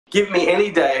Give me any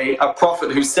day a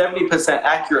prophet who's 70%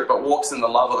 accurate but walks in the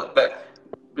love of it, but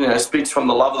speaks from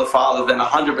the love of the Father, than a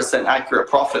 100% accurate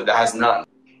prophet that has none.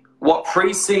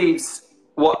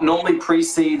 What normally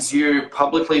precedes you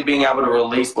publicly being able to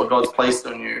release what God's placed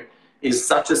on you is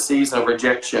such a season of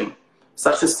rejection,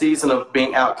 such a season of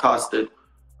being outcasted.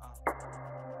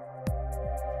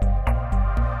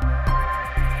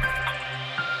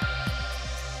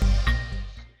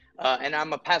 And I'm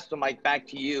going to pass the mic back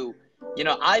to you.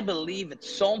 I believe it's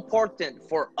so important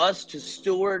for us to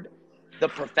steward the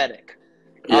prophetic.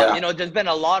 Yeah. There's been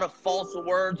a lot of false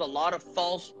words, a lot of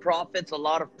false prophets, a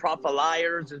lot of prophet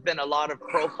liars. There's been a lot of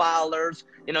profilers,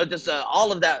 just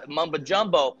all of that mumbo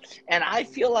jumbo. And I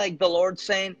feel like the Lord's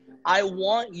saying, I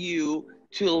want you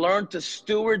to learn to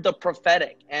steward the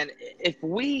prophetic. And if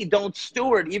we don't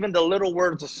steward even the little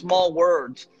words, the small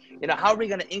words, how are we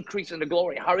going to increase in the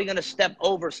glory? How are we going to step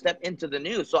into the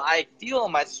new? So I feel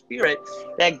in my spirit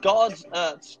that God's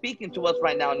speaking to us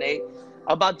right now, Nate,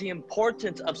 about the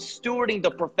importance of stewarding the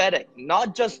prophetic,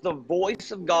 not just the voice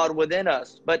of God within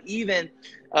us, but even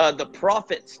the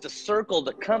prophets, the circle,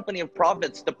 the company of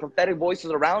prophets, the prophetic voices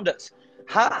around us.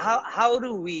 How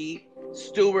do we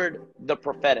steward the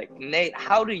prophetic? Nate,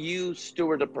 how do you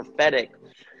steward the prophetic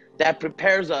that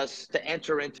prepares us to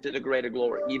enter into the greater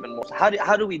glory even more? How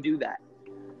do we do that?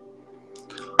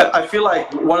 I feel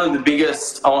like one of the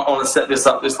biggest, I want to set this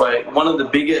up this way, one of the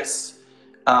biggest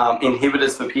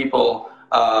inhibitors for people,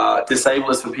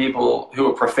 disablers for people who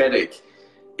are prophetic,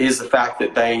 is the fact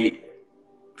that they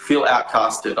feel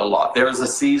outcasted a lot. There is a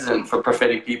season for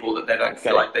prophetic people that they don't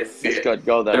feel like they fit. That's good.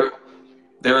 Go there.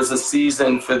 There is a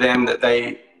season for them that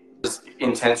they just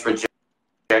intense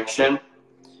rejection.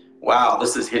 Wow,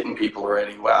 this is hitting people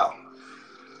already. Wow.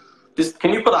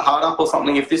 Can you put a heart up or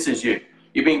something if this is you?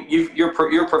 You're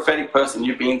a prophetic person.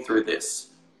 You've been through this.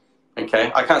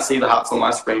 Okay, I can't see the hearts on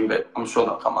my screen, but I'm sure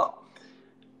they'll come up.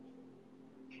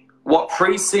 What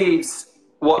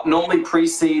normally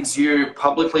precedes you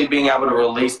publicly being able to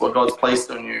release what God's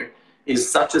placed on you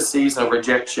is such a season of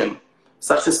rejection,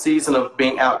 such a season of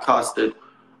being outcasted.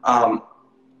 I'm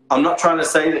not trying to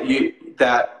say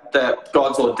that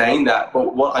God's ordained that,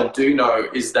 but what I do know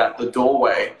is that the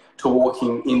doorway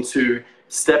to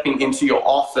stepping into your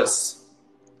office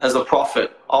as a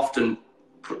prophet often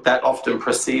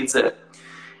precedes it.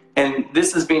 And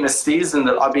this has been a season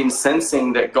that I've been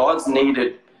sensing that God's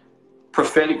needed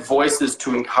prophetic voices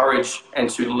to encourage and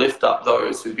to lift up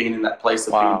those who've been in that place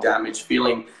of being damaged,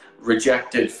 feeling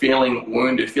rejected, feeling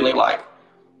wounded, feeling like,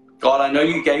 God, I know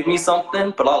you gave me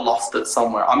something, but I lost it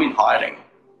somewhere. I'm in hiding.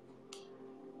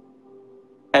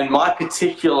 And my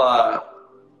particular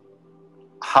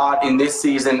heart in this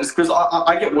season is because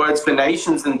I get words for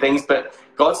nations and things, but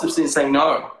God's been saying,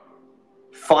 no,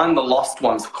 find the lost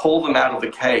ones, call them out of the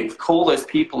cave, call those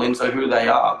people into who they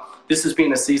are. This has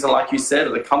been a season, like you said,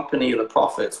 of the company of the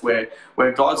prophets, where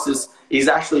He's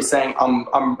actually saying,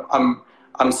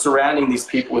 I'm surrounding these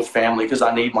people with family because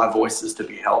I need my voices to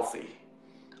be healthy.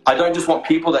 I don't just want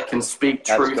people that can speak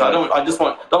truth. I don't just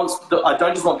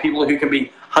want people who can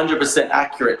be 100%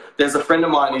 accurate. There's a friend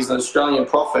of mine, he's an Australian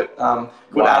prophet called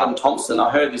Adam Thompson. I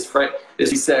heard this phrase,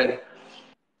 he said,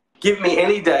 give me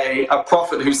any day a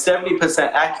prophet who's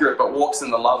 70% accurate but walks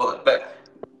in the love of it, but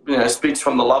speaks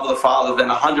from the love of the Father, than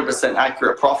a 100%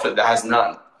 accurate prophet that has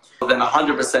none. Than a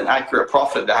 100% accurate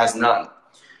prophet that has none.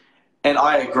 And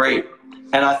I agree.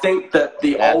 And I think that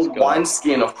the old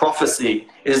wineskin of prophecy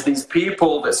is these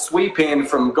people that sweep in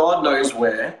from God knows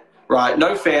where, right?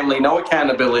 No family, no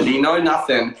accountability, no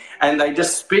nothing. And they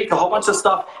just speak a whole bunch of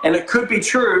stuff. And it could be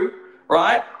true,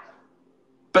 right?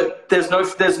 But there's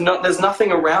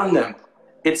nothing around them.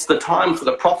 It's the time for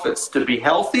the prophets to be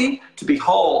healthy, to be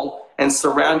whole, and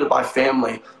surrounded by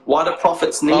family. Why do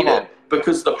prophets need it?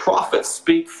 Because the prophets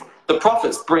speak,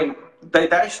 they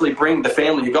actually bring the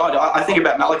family to God. I think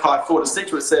about Malachi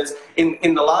 4-6, where it says,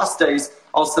 in the last days,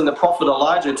 I'll send the prophet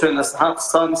Elijah, turn the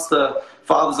sons to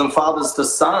fathers and fathers to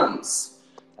sons.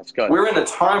 That's good. We're in a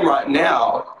time right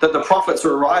now that the prophets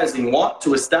are arising,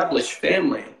 to establish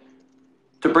family,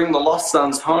 to bring the lost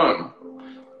sons home.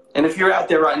 And if you're out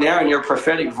there right now and you're a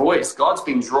prophetic voice, God's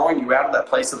been drawing you out of that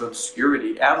place of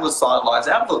obscurity, out of the sidelines,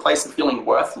 out of the place of feeling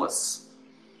worthless.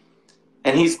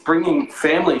 And He's bringing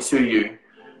family to you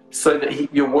so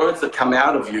that your words that come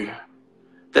out of you,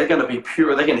 they're going to be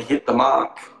pure. They're going to hit the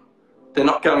mark. They're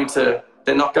not going to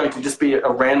just be a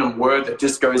random word that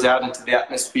just goes out into the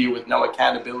atmosphere with no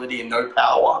accountability and no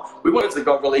power. We want that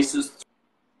God releases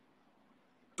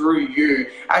through you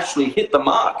actually hit the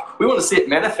mark. We want to see it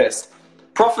manifest.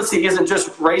 Prophecy isn't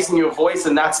just raising your voice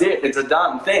and that's it. It's a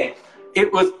done thing.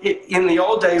 in the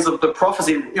old days of the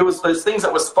prophecy, it was those things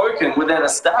that were spoken were then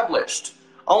established.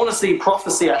 I want to see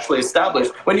prophecy actually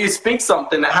established. When you speak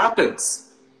something, it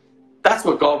happens. That's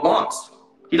what God wants.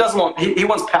 He doesn't want, he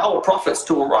wants power prophets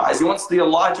to arise. He wants the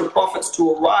Elijah prophets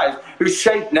to arise who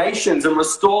shape nations and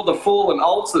restore the fallen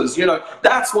altars. You know,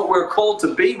 that's what we're called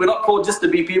to be. We're not called just to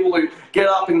be people who get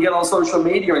up and get on social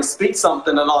media and speak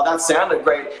something and, oh, that sounded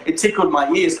great. It tickled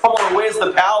my ears. Come on, where's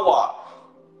the power?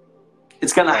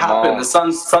 It's going to happen. The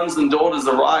sons and daughters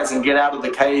arise and get out of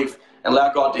the cave and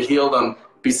allow God to heal them,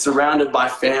 be surrounded by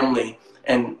family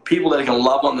and people that can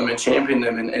love on them and champion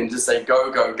them and just say,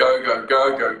 go, go, go, go,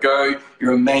 go, go, go.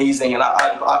 You're amazing. And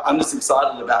I'm just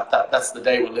excited about that. That's the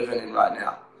day we're living in right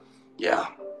now. Yeah.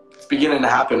 It's beginning to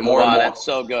happen more and more. That's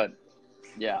so good.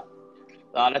 Yeah.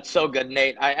 That's so good,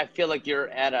 Nate. I feel like we're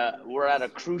at a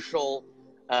crucial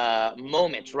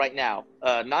moment right now.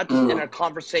 Not just in a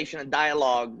conversation and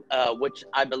dialogue, which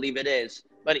I believe it is,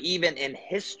 but even in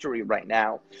history right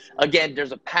now. Again,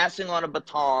 there's a passing on of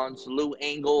batons. Lou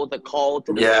Engle, the call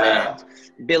to the sand,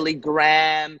 Billy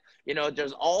Graham. You know,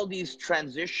 there's all these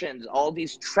transitions, all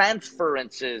these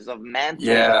transferences of mantles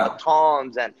and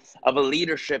batons and of a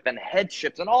leadership and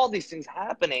headships and all these things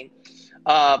happening.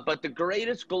 But the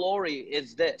greatest glory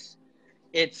is this.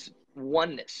 It's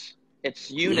oneness. It's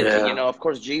unity. You know, of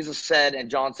course, Jesus said in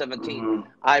John 17,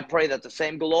 I pray that the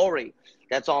same glory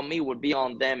that's on me would be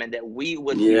on them and that we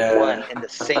would be one in the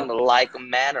same like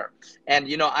manner. And,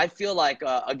 you know, I feel like,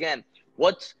 again,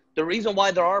 what's the reason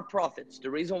why there are prophets, the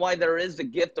reason why there is the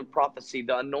gift of prophecy,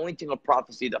 the anointing of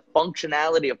prophecy, the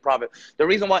functionality of prophet, the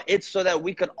reason why it's so that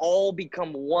we could all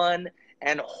become one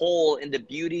and whole in the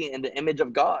beauty and the image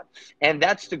of God. And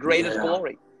that's the greatest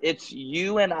glory. It's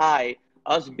you and I,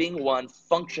 us being one,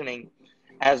 functioning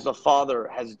as the Father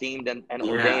has deemed and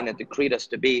ordained and decreed us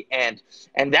to be. And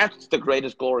that's the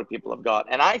greatest glory, people of God.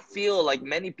 And I feel like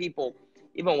many people,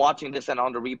 even watching this and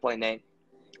on the replay,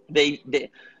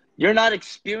 Nate, you're not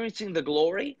experiencing the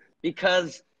glory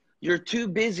because you're too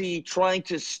busy trying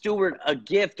to steward a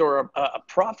gift or a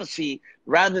prophecy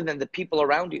rather than the people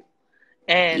around you.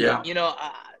 And, you know,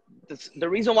 the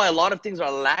reason why a lot of things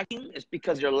are lacking is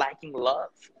because you're lacking love.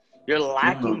 You're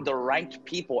lacking the right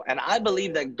people. And I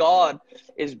believe that God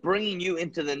is bringing you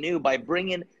into the new by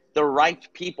bringing the right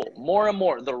people, more and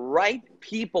more, the right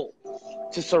people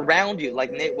to surround you.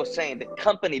 Like Nate was saying, the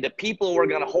company, the people who are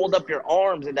going to hold up your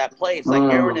arms in that place. Like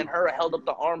Aaron and Hur held up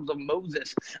the arms of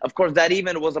Moses. Of course, that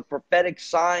even was a prophetic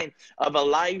sign of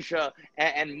Elijah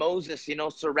and Moses, you know,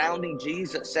 surrounding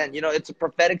Jesus. And, you know, it's a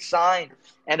prophetic sign.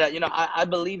 And, you know, I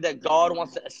believe that God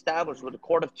wants to establish with a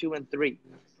cord of 2 and 3.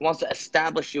 He wants to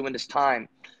establish you in this time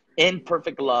in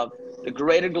perfect love. The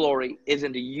greater glory is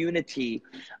in the unity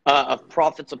of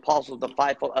prophets, apostles, the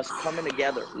fivefold, us coming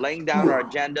together, laying down our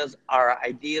agendas, our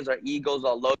ideas, our egos,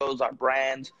 our logos, our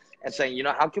brands, and saying, you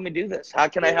know, how can we do this? How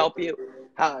can I help you?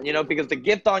 How, you know, because the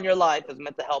gift on your life is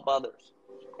meant to help others.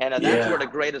 And that's where the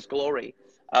greatest glory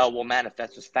will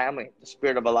manifest as family, the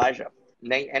spirit of Elijah.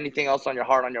 Nate, anything else on your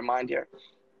heart, on your mind here?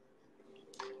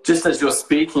 Just as you're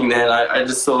speaking there, I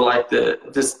just saw like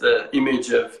the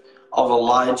image of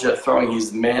Elijah throwing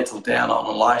his mantle down on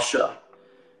Elisha.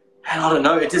 And I don't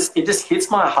know, it just hits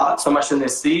my heart so much in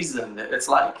this season that it's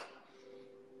like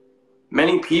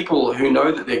many people who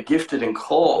know that they're gifted and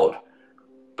called,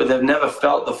 but they've never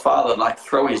felt the Father like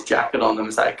throw his jacket on them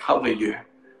and say, I cover you.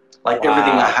 Like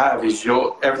everything I have is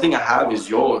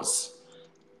yours.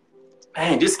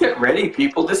 Man, just get ready,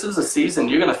 people. This is a season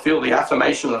you're going to feel the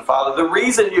affirmation of the Father. The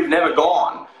reason you've never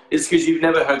gone is because you've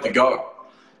never heard the go.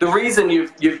 The reason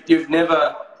you've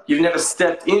never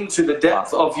stepped into the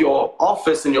depths of your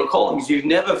office and your callings, you've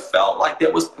never felt like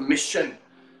there was permission.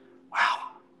 Wow.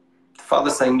 Father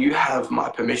saying, you have my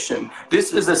permission.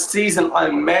 This is a season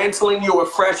I'm mantling you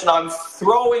afresh and I'm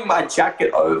throwing my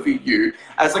jacket over you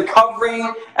as a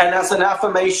covering and as an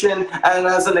affirmation and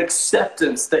as an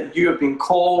acceptance that you have been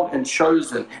called and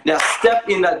chosen. Now step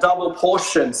in that double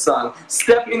portion, son.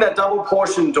 Step in that double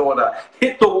portion, daughter.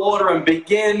 Hit the water and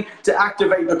begin to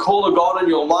activate the call of God in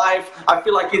your life. I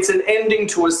feel like it's an ending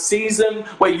to a season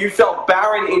where you felt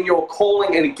barren in your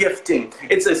calling and gifting.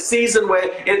 It's a season where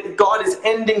God is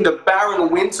ending the barren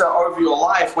winter over your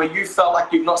life where you felt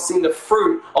like you've not seen the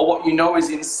fruit of what you know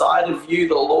is inside of you.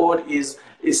 The Lord is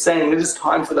saying it is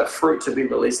time for that fruit to be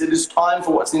released. It is time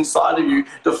for what's inside of you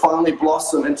to finally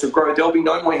blossom and to grow. There'll be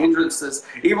no more hindrances.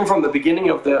 Even from the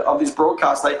beginning of this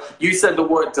broadcast, like you said the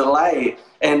word delay,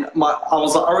 and I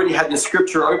already had the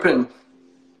scripture open.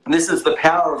 This is the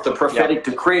power of the prophetic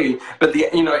decree. But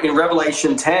in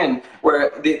Revelation 10, where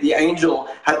the angel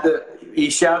he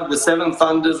shouted, the seven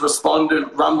thunders responded,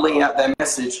 rumbling out their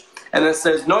message. And it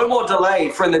says, no more delay,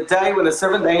 for in the day when the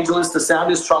seventh angel is to sound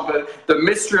his trumpet, the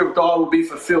mystery of God will be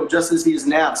fulfilled, just as he has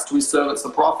announced to his servants, the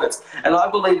prophets. And I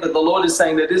believe that the Lord is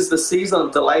saying that the season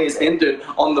of delay is ended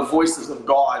on the voices of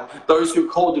God. Those who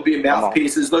are called to be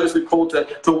mouthpieces, those who are called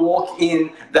to walk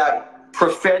in that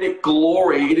prophetic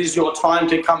glory. It is your time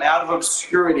to come out of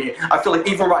obscurity. I feel like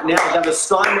even right now that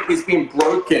assignment is being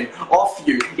broken off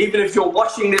you. Even if you're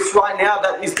watching this right now,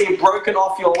 that is being broken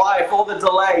off your life. All the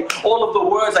delay, all of the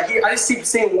words I just keep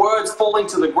seeing words falling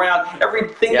to the ground.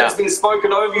 Everything that's been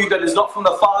spoken over you that is not from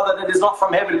the Father, that is not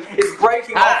from heaven, is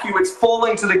breaking off you. It's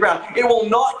falling to the ground. It will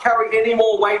not carry any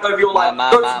more weight over your life.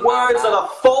 Those words that are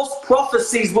false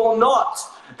prophecies will not.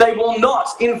 They will not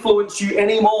influence you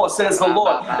anymore, says the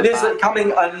Lord. It is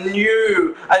coming a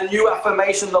new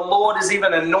affirmation. The Lord is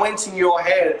even anointing your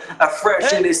head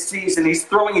afresh in this season. He's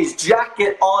throwing his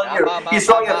jacket on you. He's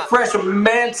throwing a fresh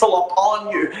mantle upon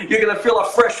you. You're going to feel a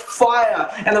fresh fire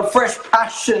and a fresh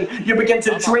passion. You begin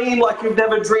to dream like you've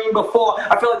never dreamed before.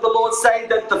 I feel like the Lord saying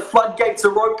that the floodgates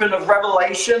are open of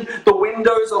revelation. The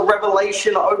windows of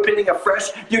revelation are opening afresh.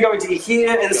 You're going to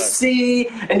hear and see,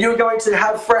 and you're going to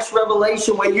have fresh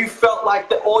revelation where you felt like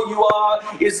that all you are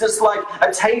is just like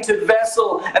a tainted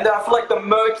vessel, and then I feel like the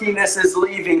murkiness is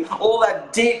leaving. All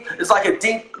that deep is like a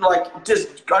deep, like I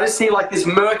just see like this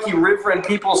murky river in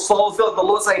people's souls. Feel like the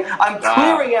Lord saying, I'm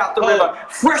clearing out the river.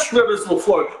 Fresh rivers will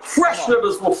flow. Fresh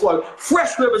rivers will flow.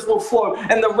 Fresh rivers will flow,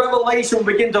 and the revelation will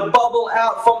begin to bubble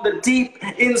out from the deep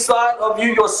inside of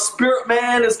you. Your spirit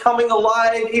man is coming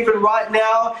alive even right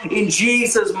now in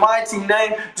Jesus' mighty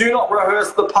name. Do not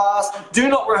rehearse the past. Do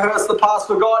not rehearse the past.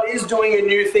 For God is doing a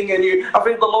new thing in you. I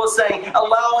think the Lord saying,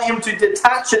 allow him to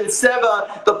detach and sever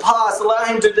the past. Allow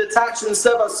him to detach and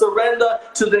sever. Surrender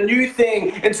to the new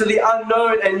thing, into the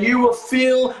unknown, and you will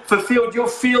feel fulfilled. You'll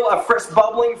feel a fresh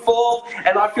bubbling forth.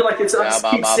 And I feel like I just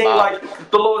keep seeing like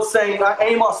the Lord saying,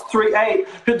 Amos 3:8,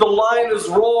 who the lion has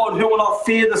roared, who will not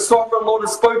fear? The sovereign Lord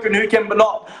has spoken, who can but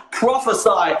not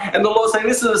prophesy? And the Lord saying,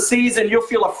 this is a season you'll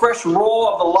feel a fresh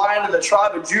roar of the lion of the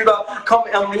tribe of Judah come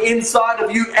on the inside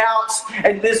of you out.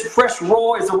 And this fresh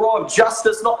roar is a roar of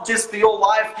justice, not just for your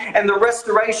life and the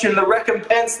restoration, the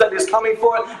recompense that is coming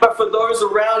for it, but for those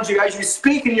around you. As you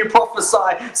speak and you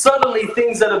prophesy, suddenly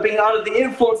things that have been under the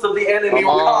influence of the enemy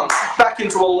will come back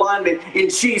into alignment in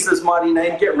Jesus' mighty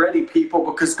name. Get ready, people,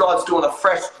 because God's doing a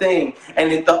fresh thing,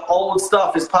 and the old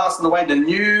stuff is passing away. The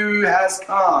new has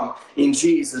come in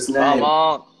Jesus' name. Come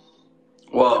on.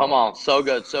 Whoa. Come on. So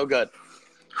good. So good.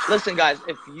 Listen, guys,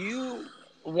 if you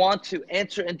want to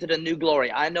enter into the new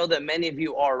glory, I know that many of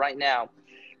you are right now.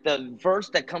 The verse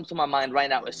that comes to my mind right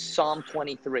now is Psalm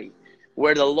 23,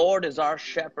 where the Lord is our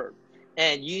shepherd,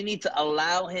 and you need to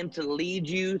allow him to lead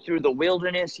you through the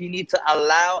wilderness. You need to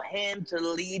allow him to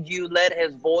lead you. Let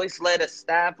his voice, let his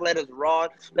staff, let his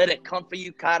rod, let it comfort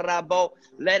you. Karabo.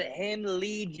 Let him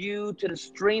lead you to the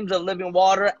streams of living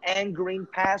water and green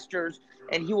pastures,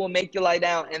 and he will make you lie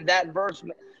down. And that verse,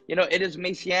 you know, it is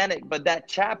messianic, but that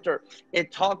chapter,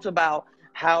 it talks about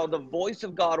how the voice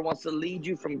of God wants to lead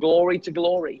you from glory to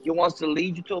glory. He wants to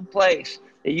lead you to a place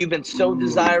that you've been so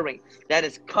desiring, that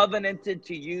is covenanted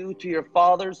to you, to your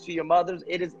fathers, to your mothers.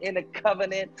 It is in a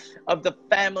covenant of the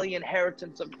family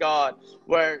inheritance of God,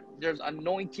 where there's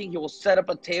anointing. He will set up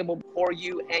a table before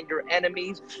you and your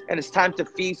enemies, and it's time to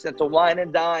feast and to wine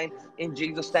and dine in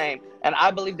Jesus' name. And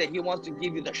I believe that he wants to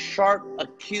give you the sharp,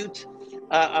 acute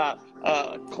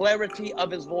clarity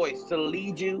of his voice to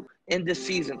lead you in this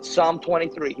season. Psalm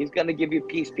 23. He's going to give you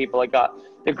peace, people of God.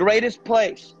 The greatest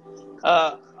place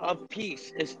of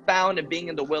peace is found in being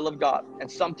in the will of God.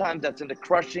 And sometimes that's in the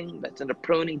crushing, that's in the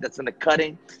pruning, that's in the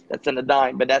cutting, that's in the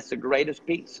dying. But that's the greatest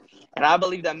peace. And I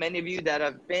believe that many of you that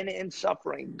have been in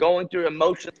suffering, going through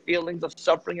emotions, feelings of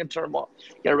suffering and turmoil,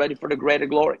 get ready for the greater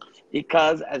glory.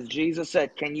 Because as Jesus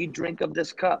said, can you drink of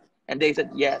this cup? And they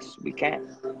said, yes, we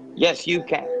can. Yes, you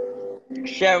can.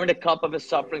 Sharing the cup of his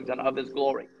sufferings and of his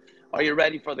glory. Are you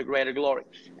ready for the greater glory?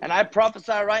 And I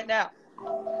prophesy right now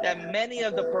that many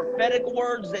of the prophetic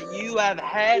words that you have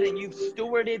had and you've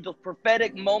stewarded, those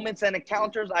prophetic moments and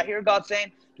encounters, I hear God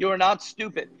saying, you are not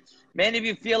stupid. Many of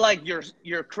you feel like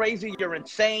you're crazy, you're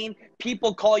insane.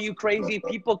 People call you crazy.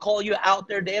 People call you out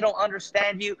there. They don't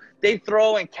understand you. They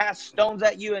throw and cast stones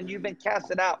at you, and you've been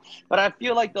casted out. But I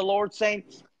feel like the Lord's saying,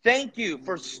 thank you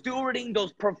for stewarding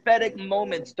those prophetic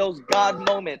moments, those God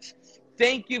moments.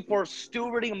 Thank you for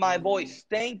stewarding my voice.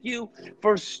 Thank you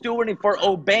for stewarding, for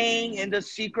obeying in the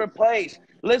secret place.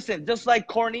 Listen, just like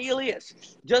Cornelius,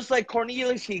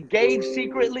 he gave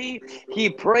secretly, he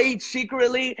prayed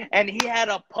secretly, and he had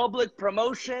a public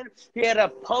promotion. He had a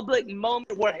public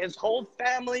moment where his whole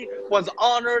family was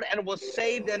honored and was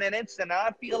saved in an instant. And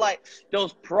I feel like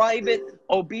those private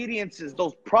obediences,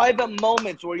 those private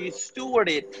moments where you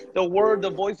stewarded the word,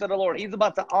 the voice of the Lord, he's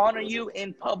about to honor you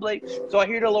in public. So I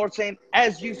hear the Lord saying,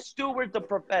 as you steward the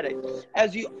prophetic,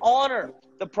 as you honor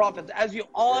the prophets, as you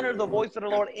honor the voice of the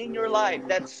Lord in your life,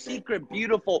 that secret,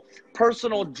 beautiful,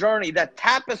 personal journey, that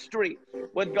tapestry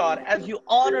with God, as you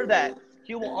honor that,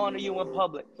 he will honor you in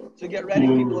public. So get ready,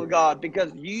 people of God,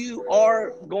 because you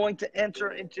are going to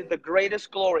enter into the greatest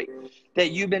glory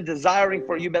that you've been desiring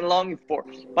for, you've been longing for,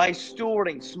 by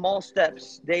stewarding small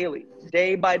steps daily,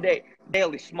 day by day,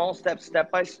 daily, small steps,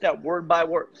 step by step, word by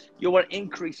word. You are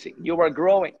increasing, you are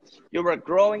growing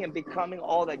and becoming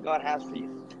all that God has for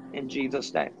you. In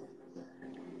Jesus' name.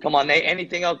 Come on, Nate.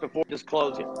 Anything else before we just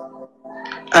close here?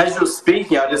 As you're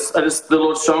speaking, the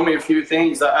Lord showed me a few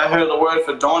things. I heard the word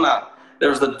for Donna.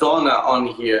 There's a Donna on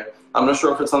here. I'm not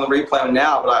sure if it's on the replay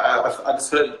now, but I just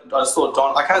saw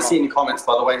Donna. I can't see any comments,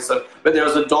 by the way. But there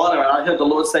was a Donna, and I heard the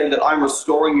Lord say that I'm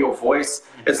restoring your voice.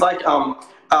 It's like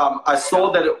I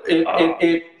saw that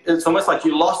it's almost like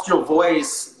you lost your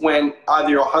voice when either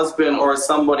your husband or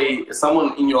someone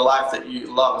in your life that you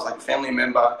love, as like a family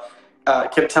member,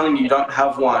 kept telling you don't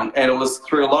have one, and it was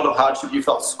through a lot of hardship. You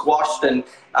felt squashed, and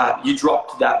you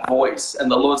dropped that voice. And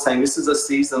the Lord's saying, "This is a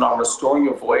season. I'm restoring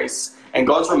your voice." And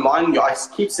God's reminding you. I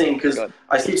keep seeing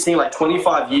like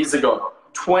 25 years ago.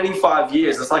 25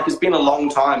 years. It's like it's been a long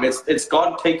time. It's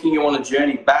God taking you on a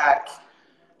journey back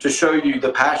to show you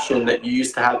the passion that you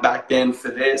used to have back then for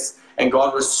this, and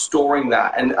God restoring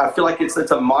that. And I feel like it's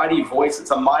a mighty voice,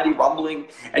 it's a mighty rumbling,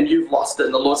 and you've lost it.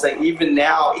 And the Lord's saying, even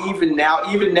now, you're going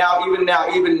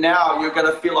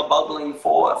to feel a bubbling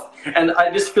forth. And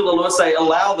I just feel the Lord say,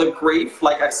 allow the grief,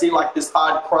 like I see like this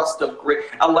hard crust of grief,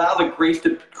 allow the grief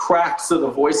to crack so the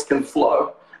voice can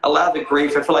flow. Allow the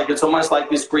grief. I feel like it's almost like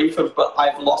this grief of, but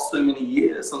I've lost so many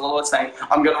years. And the Lord's saying,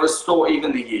 I'm going to restore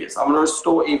even the years. I'm going to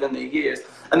restore even the years.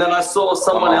 And then I saw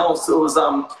someone else. It was,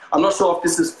 I'm not sure if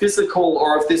this is physical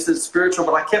or if this is spiritual,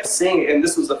 but I kept seeing it. And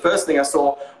this was the first thing I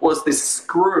saw, was this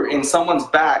screw in someone's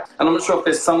back. And I'm not sure if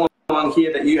there's someone on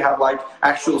here that you have like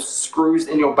actual screws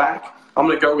in your back. I'm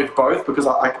going to go with both because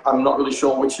I'm not really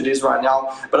sure which it is right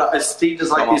now. But I see there's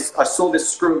like this, I saw this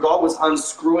screw. God was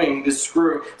unscrewing this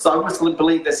screw. So I just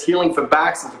believe there's healing for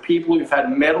backs and for people who've had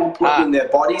metal put in their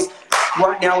bodies.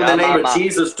 Right now in the name of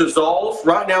Jesus, dissolve.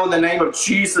 Right now in the name of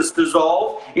Jesus,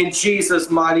 dissolve. In Jesus'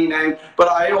 mighty name. But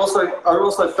I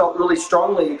also felt really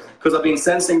strongly, because I've been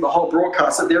sensing the whole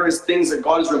broadcast, that there is things that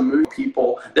God has removed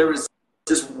people. There is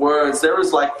just words. There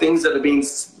is like things that have been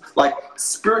like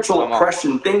spiritual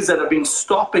oppression, things that have been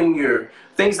stopping you,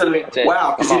 things that have been,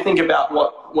 wow, because you think about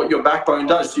what your backbone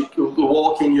does. You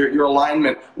walk in your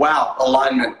alignment. Wow,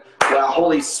 alignment. Wow,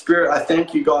 Holy Spirit, I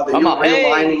thank you, God, that you're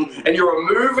realigning and you're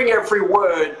removing every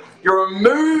word. You're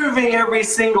removing every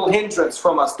single hindrance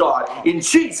from us, God. In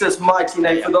Jesus' mighty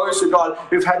name, for those of God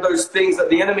who've had those things that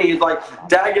the enemy is like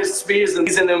daggers, spears, and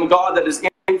things in them, God, that is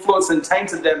influenced and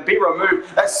tainted them, be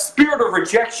removed. That spirit of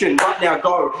rejection right now,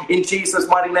 go in Jesus'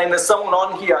 mighty name. There's someone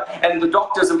on here, and the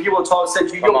doctors and people are told, said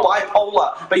you're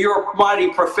bipolar, but you're a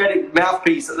mighty prophetic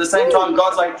mouthpiece. At the same time,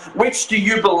 God's like, which do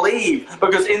you believe?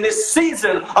 Because in this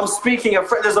season, I'm speaking,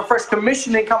 there's a fresh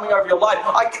commissioning coming over your life.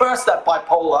 I curse that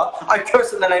bipolar. I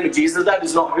curse it in the name of Jesus. That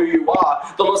is not who you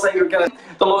are. The Lord's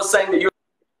saying that you're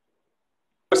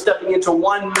stepping into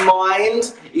one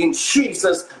mind in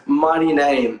Jesus' mighty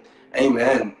name.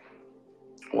 Amen.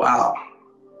 Wow.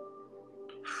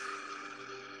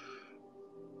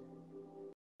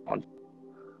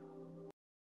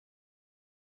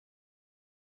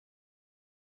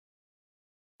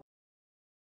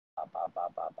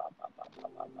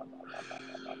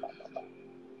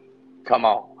 Come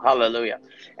on. Hallelujah.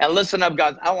 And listen up,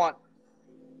 guys. I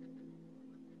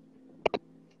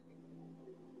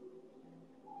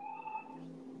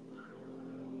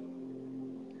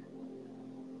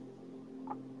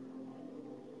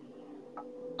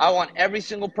want every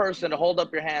single person to hold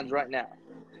up your hands right now.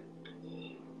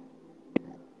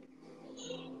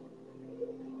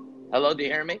 Hello, do you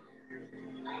hear me?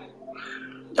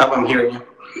 I'm hearing you.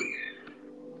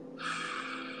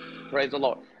 Praise the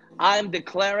Lord. I'm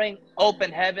declaring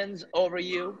open heavens over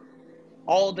you.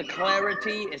 All the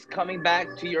clarity is coming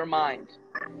back to your mind.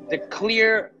 The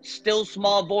clear, still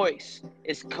small voice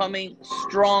is coming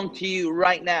strong to you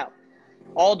right now.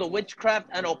 All the witchcraft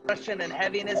and oppression and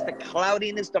heaviness, the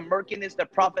cloudiness, the murkiness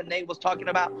that Prophet Nate was talking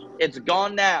about, it's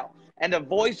gone now. and the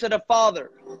voice of the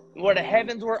Father, where the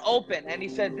heavens were open, and he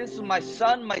said, this is my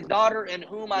son, my daughter, in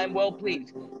whom I am well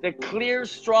pleased. The clear,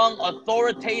 strong,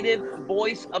 authoritative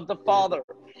voice of the Father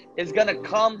is going to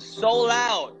come so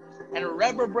loud and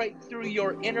reverberate through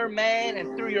your inner man and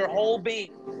through your whole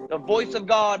being. The voice of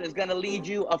God is going to lead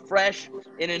you afresh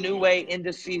in a new way in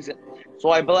this season. So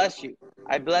I bless you.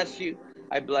 I bless you.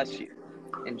 I bless you.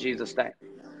 In Jesus' name.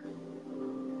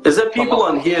 Is there people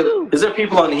on here? Is there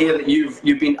people on here that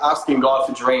you've been asking God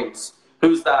for dreams?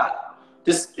 Who's that?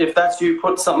 Just if that's you,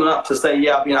 put something up to say,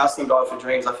 yeah, I've been asking God for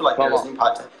dreams. I feel like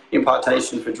there's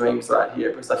impartation for dreams right here,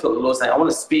 because I feel the Lord saying, I want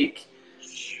to speak.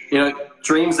 You know,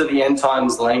 dreams are the end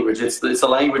times language. It's a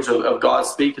language of God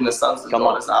speaking to sons and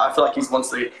daughters. I feel like He wants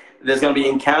to. There's going to be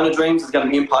encounter dreams. There's going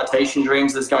to be impartation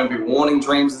dreams. There's going to be warning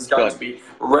dreams. There's going to be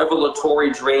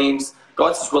revelatory dreams.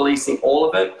 God's just releasing all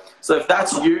of it. So if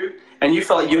that's you, and you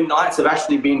feel like your nights have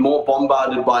actually been more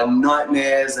bombarded by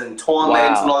nightmares and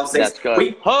torments and all those things,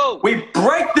 we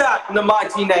break that in the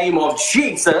mighty name of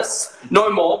Jesus. No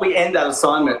more. We end that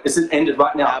assignment. This is ended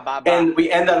right now. And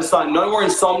we end that assignment. No more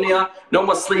insomnia. No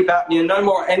more sleep apnea. No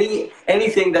more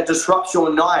anything that disrupts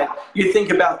your night. You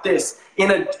think about this. In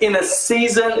a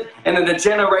season and in a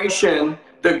generation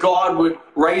that God would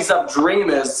raise up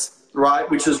dreamers, right,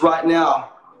 which is right now.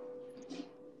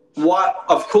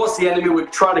 Of course, the enemy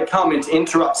would try to come and to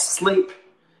interrupt sleep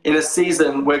in a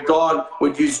season where God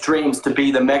would use dreams to be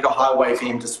the mega highway for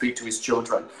Him to speak to His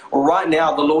children. Well, right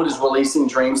now, the Lord is releasing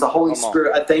dreams. The Holy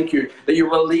Spirit, I thank you that you're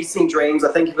releasing dreams.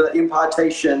 I thank you for that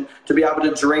impartation to be able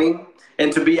to dream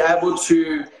and to be able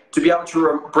to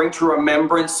bring to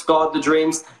remembrance, God, the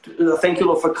dreams. Thank you,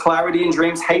 Lord, for clarity in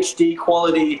dreams, HD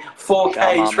quality,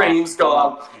 4K dreams,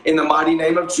 God, in the mighty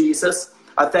name of Jesus.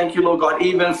 I thank you, Lord God,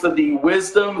 even for the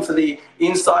wisdom, for the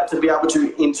insight to be able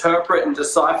to interpret and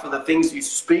decipher the things you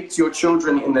speak to your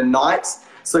children in the night.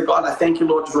 So, God, I thank you,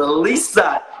 Lord, to release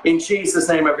that in Jesus'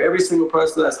 name over every single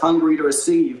person that's hungry to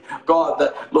receive. God,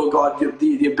 that, Lord God,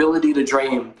 the ability to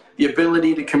dream, the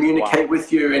ability to communicate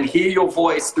with you and hear your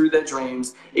voice through their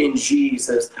dreams in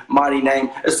Jesus' mighty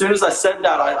name. As soon as I said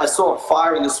that, I saw a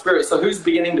fire in the spirit. So who's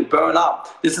beginning to burn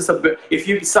up? This is if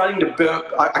you're starting to burn,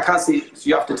 I can't see, so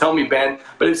you have to tell me, Ben,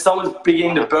 but if someone's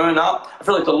beginning to burn up, I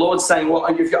feel like the Lord's saying, well,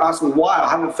 if you're asking why, I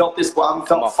haven't felt this, I haven't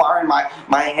felt fire in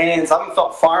my hands, I haven't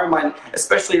felt fire in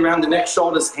especially around the neck,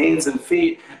 shoulders, hands, and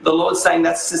feet. The Lord's saying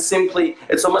that's just simply,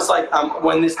 it's almost like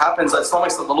when this happens, it's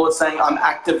almost like the Lord's saying, I'm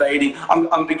activating,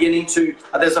 I'm beginning to,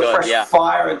 there's a fresh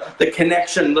fire, and the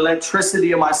connection, the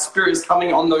electricity of my spirit is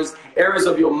coming on those areas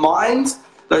of your mind,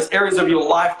 those areas of your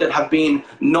life that have been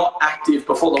not active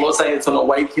before. The Lord's saying it's an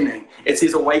awakening. It's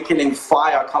His awakening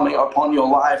fire coming upon your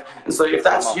life. And so if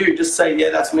that's you, just say, yeah,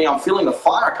 that's me. I'm feeling the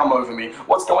fire come over me.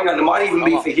 What's going on? It might even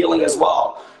be for healing as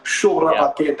well.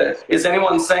 Is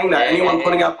anyone saying that? Anyone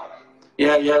putting up?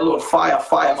 Yeah, Lord, fire,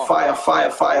 fire, fire, fire,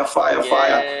 fire, fire,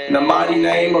 fire. In the mighty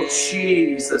name of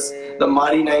Jesus. The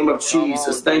mighty name of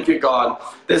Jesus. Thank you, God.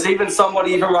 There's even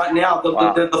somebody, even right now,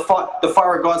 the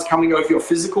fire of God's coming over your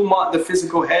physical mind, the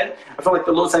physical head. I feel like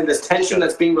the Lord's saying there's tension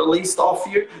that's being released off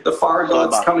you. The fire of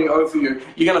God's coming over you.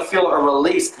 You're going to feel a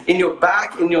release in your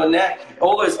back, in your neck,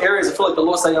 all those areas. I feel like the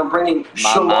Lord's saying, I'm bringing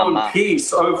shalom,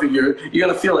 peace over you. You're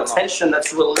going to feel a tension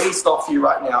that's released off you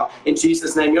right now. In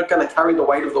Jesus' name, you're not going to carry the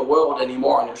weight of the world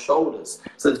anymore on your shoulders.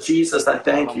 So Jesus, I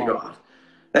thank you, God.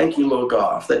 Thank you, Lord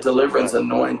God, for that deliverance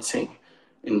anointing.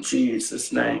 In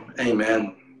Jesus' name,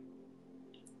 amen.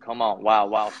 Come on.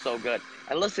 Wow. So good.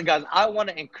 And listen, guys, I want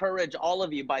to encourage all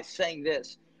of you by saying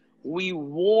this. We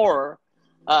war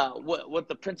with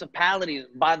the principalities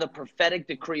by the prophetic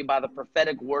decree, by the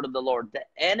prophetic word of the Lord. The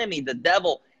enemy, the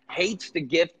devil, hates the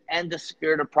gift and the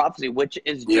spirit of prophecy, which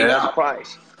is Jesus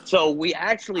Christ. So we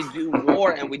actually do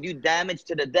war and we do damage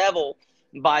to the devil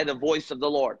by the voice of the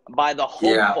Lord, by the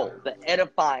hopeful, the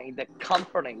edifying, the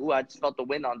comforting. Ooh, I just felt the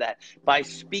wind on that. By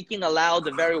speaking aloud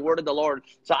the very word of the Lord.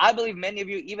 So I believe many of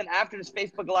you, even after this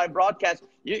Facebook Live broadcast,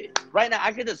 right now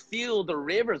I can just feel the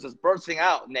rivers just bursting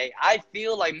out, Nate. I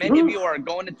feel like many of you are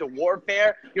going into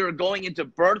warfare. You're going into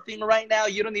birthing right now.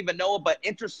 You don't even know it, but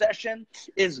intercession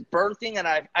is birthing. And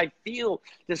I feel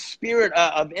the spirit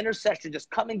of intercession just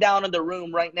coming down in the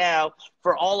room right now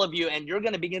for all of you. And you're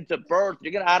going to begin to birth.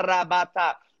 You're going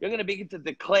to begin to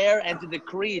declare and to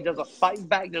decree. There's a fight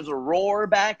back. There's a roar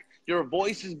back. Your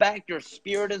voice is back. Your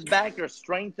spirit is back. Your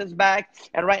strength is back.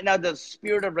 And right now, the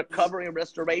spirit of recovery and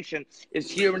restoration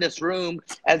is here in this room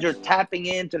as you're tapping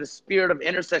into the spirit of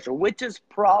intercession, which is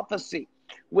prophecy.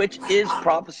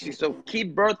 So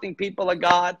keep birthing, people of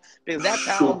God, because that's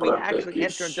how we actually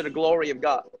enter into the glory of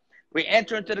God. We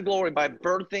enter into the glory by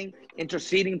birthing,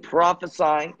 interceding,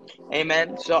 prophesying.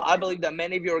 Amen. So I believe that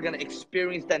many of you are going to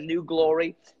experience that new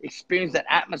glory, experience that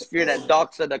atmosphere, that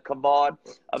doxa, the kavod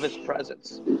of his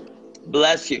presence.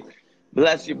 Bless you.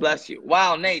 Bless you. Bless you.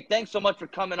 Wow, Nate, thanks so much for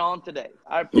coming on today.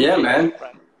 I appreciate Yeah, man. you,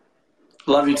 friend.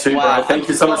 Love you too, Wow. bro. Thank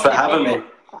you so much for having me.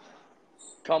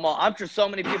 Come on. I'm sure so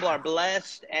many people are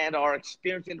blessed and are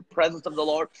experiencing the presence of the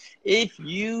Lord. If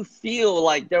you feel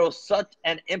like there was such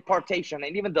an impartation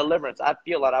and even deliverance, I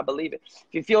feel it. I believe it.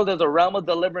 If you feel there's a realm of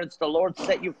deliverance, the Lord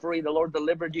set you free, the Lord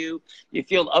delivered you, you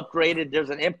feel upgraded, there's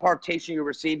an impartation you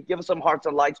received, give us some hearts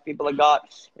and likes, people of God,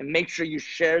 and make sure you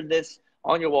share this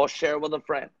on your wall. Share with a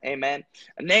friend. Amen.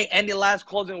 And Nate, any last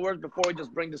closing words before we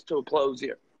just bring this to a close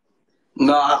here?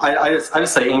 No, I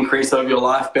just say increase over your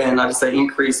life, Ben. I just say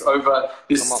increase over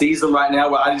this season right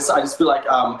now, where I just feel like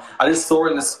I just saw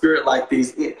in the spirit like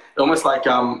these, almost like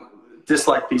just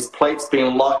like these plates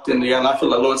being locked in the air. And I feel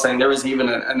like the Lord saying there is even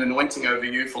an anointing over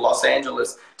you for Los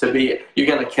Angeles to be. You're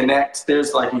going to connect.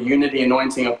 There's like a unity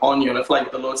anointing upon you, and I feel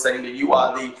like the Lord saying that you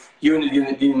are the unity,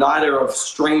 the uniter of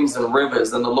streams and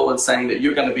rivers, and the Lord saying that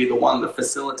you're going to be the one to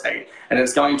facilitate, and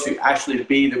it's going to actually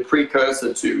be the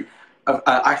precursor to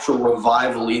actual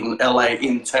revival in LA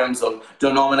in terms of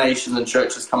denominations and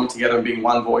churches coming together and being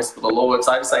one voice for the Lord.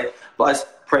 So I say, I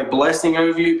pray blessing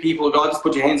over you, people of God. Just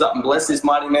put your hands up and bless this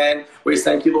mighty man. We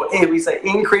thank you, Lord. And we say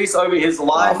increase over his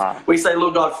life. We say,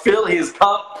 Lord God, fill his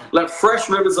cup. Let fresh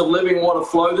rivers of living water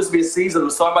flow. This will be a season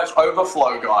of so much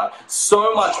overflow, God.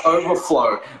 So much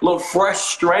overflow. Lord, fresh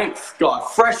strength, God.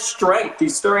 Fresh strength.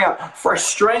 He's stirring up fresh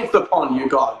strength upon you,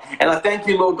 God. And I thank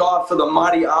you, Lord God, for the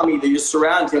mighty army that you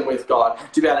surround him with, God,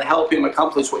 to be able to help him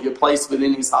accomplish what you placed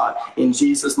within his heart. In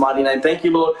Jesus' mighty name. Thank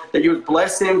you, Lord, that you would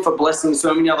bless him for blessing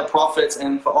so many other prophets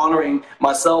and for honoring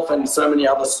myself and so many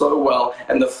others so well,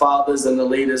 and the fathers and the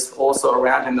leaders also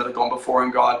around him that have gone before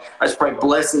him, God. I just pray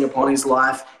blessing upon his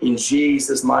life in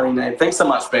Jesus' mighty name. Thanks so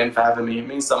much, Ben, for having me. It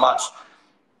means so much.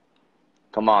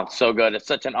 Come on, so good. It's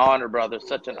such an honor, brother,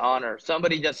 such an honor.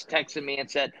 Somebody just texted me and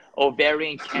said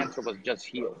ovarian cancer was just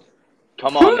healed.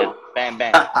 Come on now. Bam,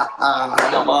 bam.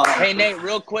 Come on. Hey, Nate,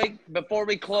 real quick, before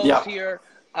we close here,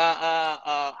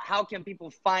 how can people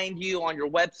find you on your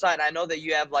website? I know that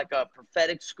you have like a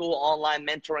prophetic school, online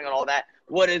mentoring and all that.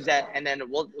 What is that? And then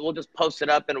we'll just post it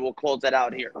up and we'll close that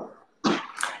out here.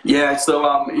 Yeah,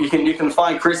 so you can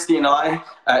find Christy and I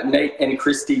at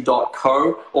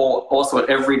nateandchristy.co or also at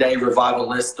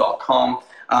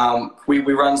everydayrevivalist.com. We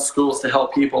run schools to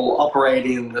help people operate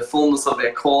in the fullness of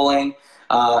their calling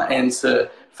and for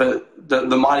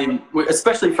the mighty,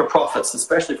 especially for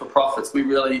prophets, we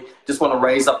really just want to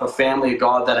raise up a family of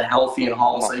God that are healthy and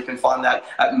whole. So you can find that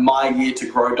at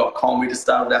myyeartogrow.com. We just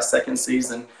started our second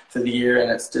season for the year, and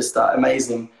it's just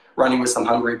amazing running with some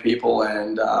hungry people.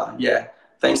 And yeah,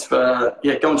 thanks for,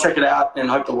 go and check it out, and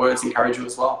hope the words encourage you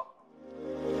as well.